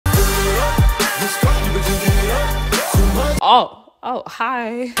Oh,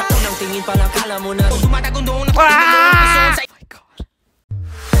 hi. Ah! Oh my God.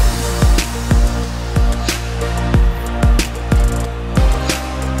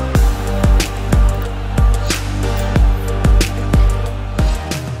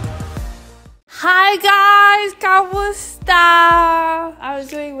 Hi guys, kamusta? I'm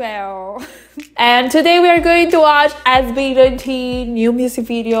doing well. And today we are going to watch SB19 new music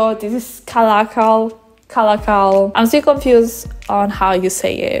video. This is KALAKAL. I'm still confused on how you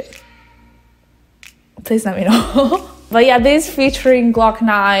say it. Please let me know. But yeah, this is featuring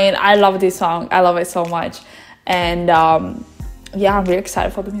GLOC-9. I love this song. I love it so much. And yeah, I'm really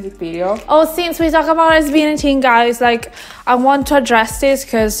excited for the music video. Oh, since we talk about SB19, guys, like I want to address this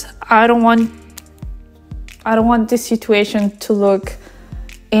because I don't want this situation to look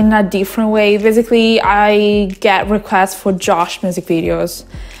in a different way. Basically, I get requests for Josh music videos,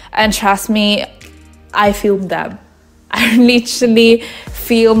 and trust me, I filmed them. I literally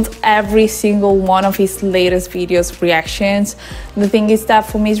filmed every single one of his latest videos reactions. The thing is that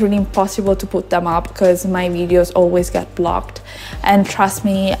for me it's really impossible to put them up because my videos always get blocked, and trust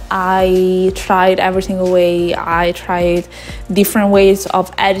me, I tried every single way. I tried different ways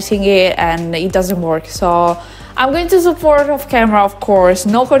of editing it and it doesn't work. So I'm going to support off camera, of course.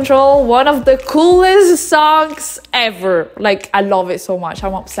 No Control, one of the coolest songs ever. Like, I love it so much.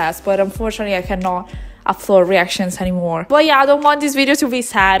 I'm obsessed, but unfortunately I cannot upload reactions anymore. But yeah, I don't want this video to be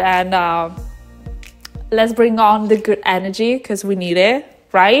sad, and let's bring on the good energy because we need it,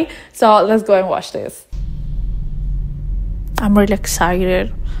 right? So let's go and watch this. I'm really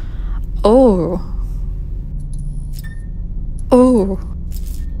excited. Oh.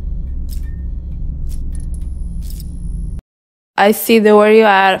 I see the Where You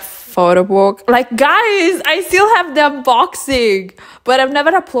At photo book. Like, guys, I still have the unboxing, but I've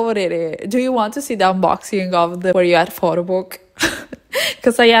never uploaded it. Do you want to see the unboxing of the Where You At photo book?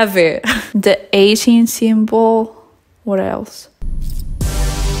 Because I have it. The 18 symbol. What else?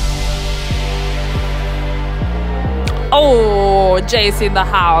 Oh, Jay's in the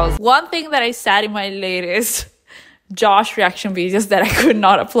house. One thing that I said in my latest Josh reaction videos that I could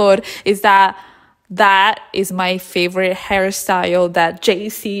not upload is that is my favorite hairstyle that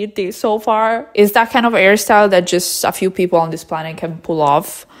JC did so far. Is that kind of hairstyle that just a few people on this planet can pull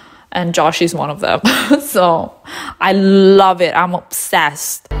off, and Josh is one of them. So I love it. I'm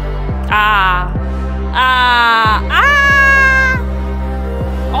obsessed. Oh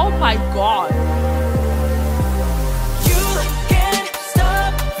my God.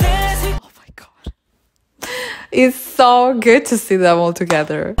 Oh my God. It's so good to see them all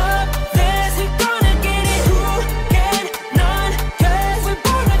together.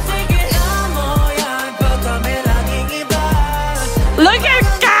 Look at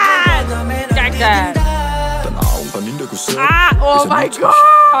that! Oh my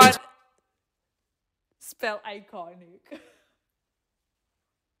God! Spell iconic.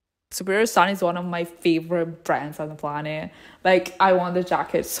 Superior Sun is one of my favorite brands on the planet. Like, I want the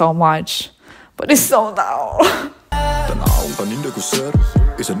jacket so much, but it's sold out.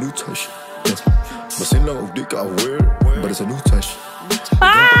 It's a new touch. But it's a new touch. Oh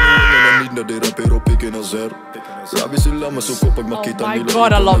my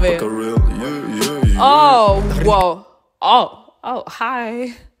God, I love it. Oh, whoa. Oh,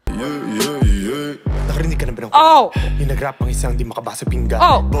 hi. Oh.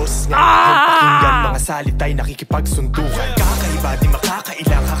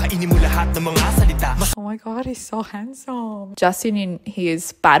 Oh my God, he's so handsome. Justin in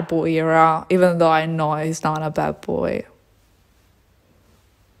his bad boy era, even though I know he's not a bad boy.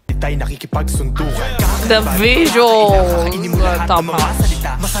 The visuals are top notch.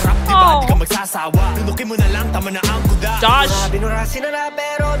 Oh. Josh.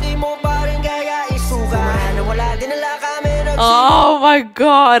 Oh my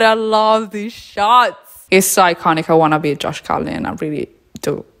God, I love these shots. It's so iconic. I want to be Josh Carlin. I really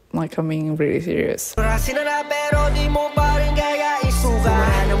do. Like, I'm being really serious.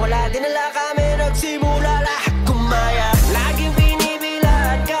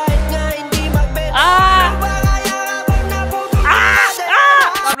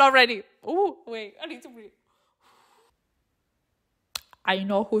 I'm not ready. Oh, wait, I need to breathe. I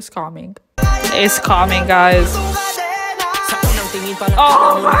know who's coming. It's coming, guys.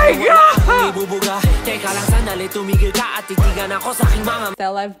 Oh my God!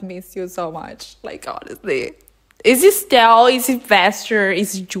 STELL, I've missed you so much. Like, honestly. Is it STELL? Is it Vester?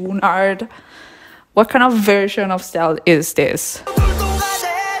 Is it Junard? What kind of version of STELL is this?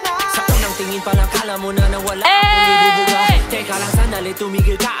 Hey!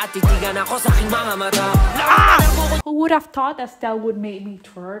 Who would have thought that Stell would make me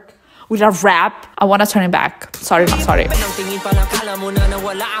twerk with a rap? I want to turn it back. Sorry, not sorry.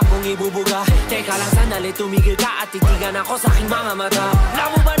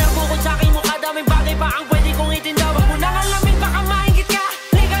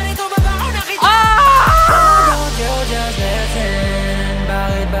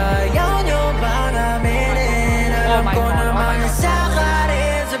 Oh my God.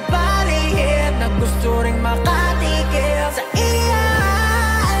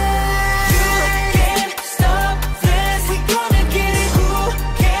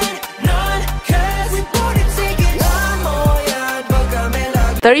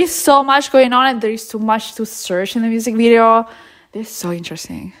 There is so much going on and there is too much to search in the music video. This is so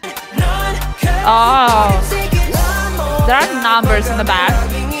interesting. Oh, there are numbers in the back.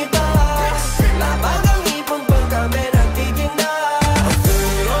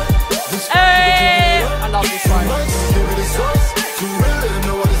 Hey! I love this one.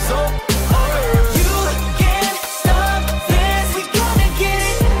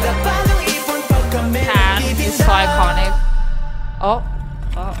 Can is so iconic. Oh.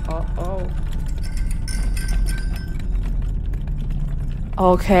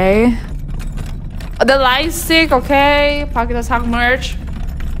 Okay. The light stick, okay. Pocket attack merch.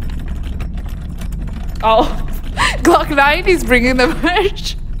 Oh, GLOC-9 is bringing the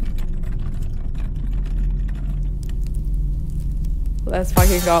merch. Let's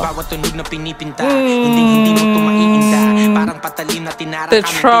fucking go. The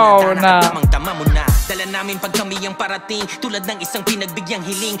throne. Dala namin pag kami ang parating tulad ng isang pinagbigyan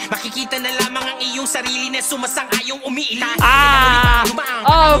hiling makikita na lamang ang iyong sarili na sumasang-ayong umiilang.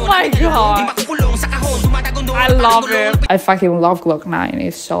 Oh my God, I love it. I fucking love GLOC-9.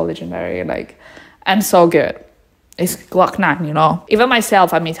 It's so legendary, like, and so good. It's GLOC-9, you know. Even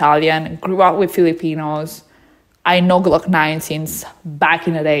myself, I'm Italian, grew up with Filipinos. I know GLOC-9 since back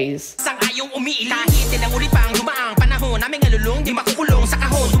in the days.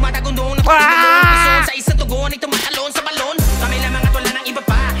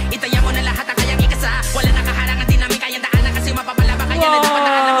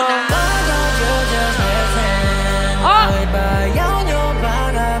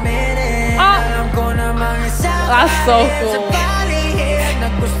 That's so cool.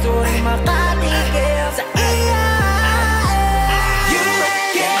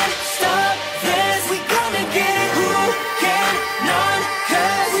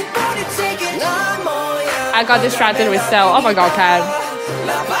 I got distracted with STELL. Oh my God, Kat.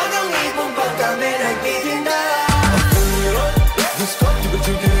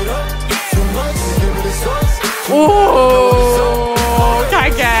 Ooh,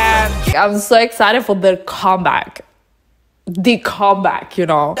 Kat. I'm so excited for the comeback. The comeback, you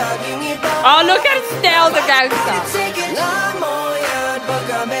know. Oh, look at STELL, the gangster.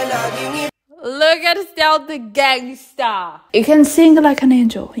 Look at STELL, the gangster. You can sing like an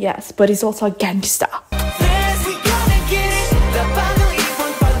angel, yes, but he's also a gangster.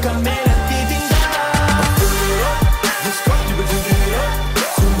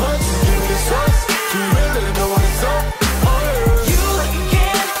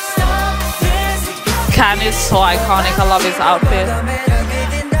 Ken is so iconic. I love his outfit.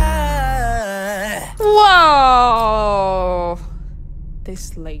 Whoa! They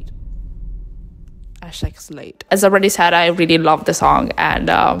slayed. Hashtag slayed. As I already said, I really love the song and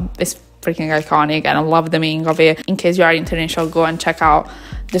it's freaking iconic and I love the meaning of it. In case you are international, go and check out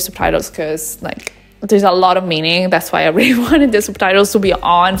the subtitles because like there's a lot of meaning. That's why I really wanted the subtitles to be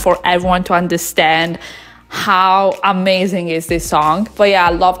on for everyone to understand how amazing is this song. But yeah,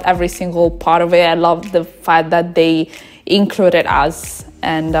 I loved every single part of it. I loved the fact that they included us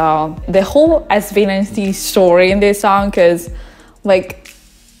and the whole SB19 story in this song, because like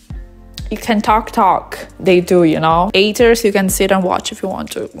you can talk, they do, you know. Haters, you can sit and watch if you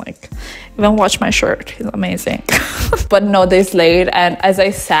want to, like even watch my shirt, it's amazing. But no, they slayed. And as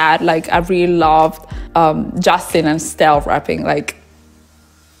I said, like I really loved Justin and STELL rapping. Like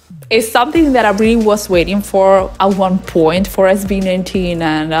it's something that I really was waiting for at one point for SB19,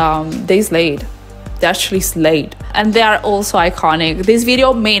 and they slayed. They actually slayed. And they are also iconic. This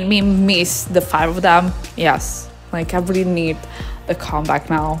video made me miss the 5 of them. Yes, like I really need the comeback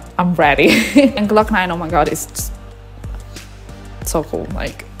now. I'm ready. And GLOC-9, oh my God, it's just so cool.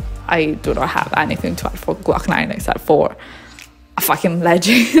 Like I do not have anything to add for GLOC-9 except for a fucking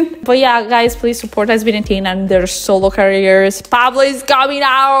legend. But yeah, guys, please support SB19 and their solo careers. Pablo is coming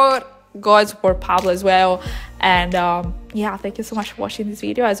out. Go and support Pablo as well. And yeah, thank you so much for watching this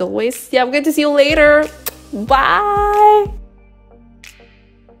video. As always, yeah, I'm going to see you later. Bye.